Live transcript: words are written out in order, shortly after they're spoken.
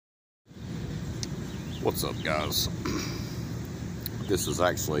What's up, guys? This is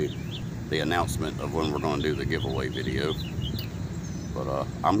actually the announcement of when we're going to do the giveaway video. But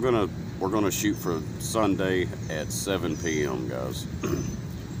we're gonna shoot for Sunday at 7 p.m. guys.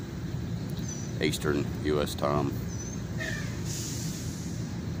 Eastern U.S. time.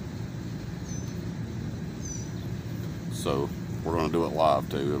 So we're gonna do it live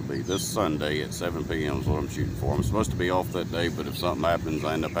too. It'll be this Sunday at 7 p.m. is what I'm shooting for. I'm supposed to be off that day, but if something happens,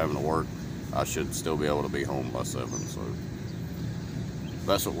 I end up having to work, I should still be able to be home by 7. So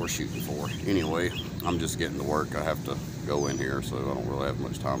that's what we're shooting for. Anyway, I'm just getting to work. I have to go in here, so I don't really have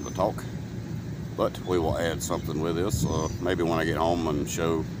much time to talk. But we will add something with this, maybe when I get home, and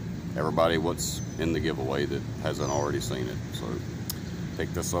show everybody what's in the giveaway that hasn't already seen it. So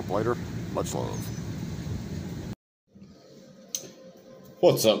pick this up later. Much love.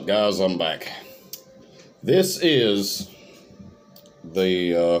 What's up, guys? I'm back. This is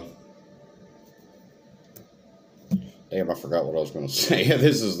the damn, I forgot what I was going to say.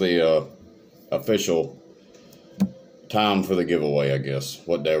 This is the official time for the giveaway, I guess.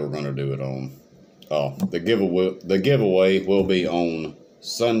 What day we're going to do it on. Oh, the giveaway will be on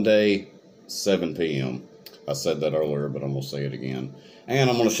Sunday, 7 p.m. I said that earlier, but I'm going to say it again. And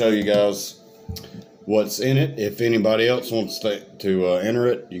I'm going to show you guys what's in it. If anybody else wants to enter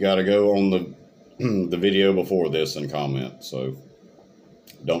it, you got to go on the video before this and comment. So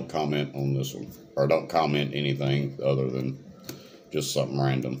don't comment on this one, or don't comment anything other than just something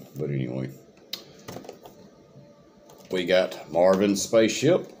random. But anyway, we got Marvin's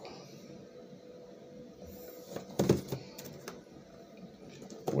spaceship.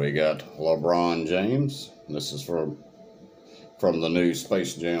 We got LeBron James. This is from the new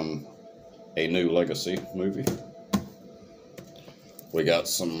Space Jam: A New Legacy movie. We got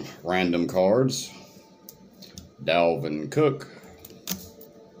some random cards. Dalvin Cook,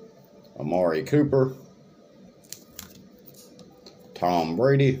 Amari Cooper, Tom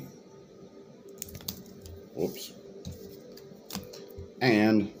Brady, whoops,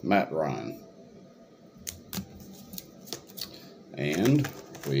 and Matt Ryan. And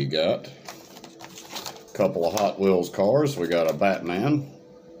we got a couple of Hot Wheels cars. We got a Batman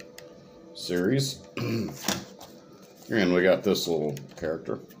series. And we got this little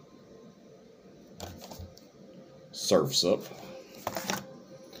character. Surf's Up.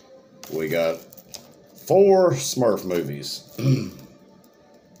 We got 4 Smurf movies.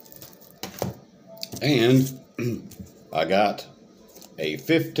 And I got a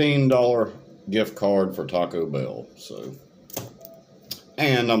 $15 gift card for Taco Bell. So,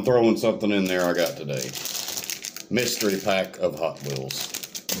 and I'm throwing something in there I got today. Mystery pack of Hot Wheels.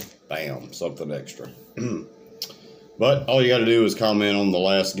 Bam, something extra. But all you got to do is comment on the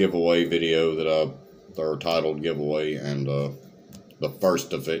last giveaway video that or titled giveaway, and the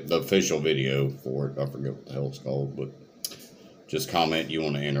official video for it. I forget what the hell it's called, but just comment you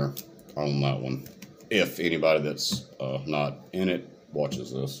want to enter on that one. If anybody that's not in it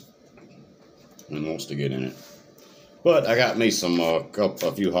watches this and wants to get in it. But I got me some a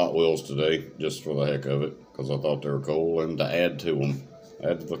few Hot Wheels today, just for the heck of it, because I thought they were cool, and to add to them,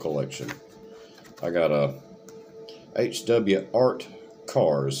 add to the collection. I got a HW Art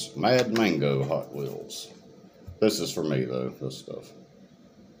Cars Mad Mango Hot Wheels. This is for me though, this stuff.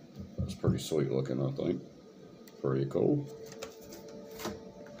 That's pretty sweet looking, I think. Pretty cool.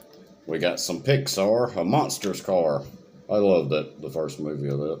 We got some Pixar, a Monsters car. I love that, the first movie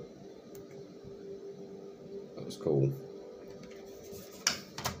of that. That was cool.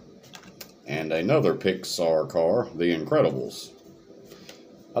 And another Pixar car, The Incredibles.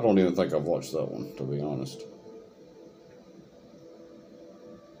 I don't even think I've watched that one, to be honest.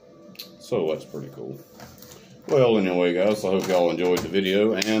 So that's pretty cool. Well, anyway, guys, I hope y'all enjoyed the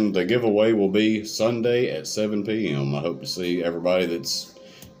video, and the giveaway will be Sunday at 7 p.m. I hope to see everybody that's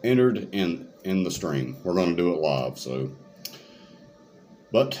entered in the stream. We're going to do it live, so.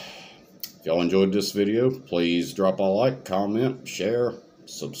 But if y'all enjoyed this video, please drop a like, comment, share,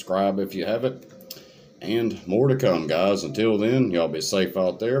 subscribe if you haven't, and more to come, guys. Until then, y'all be safe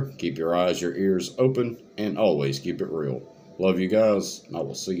out there. Keep your eyes, your ears open, and always keep it real. Love you guys, and I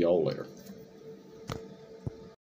will see y'all later.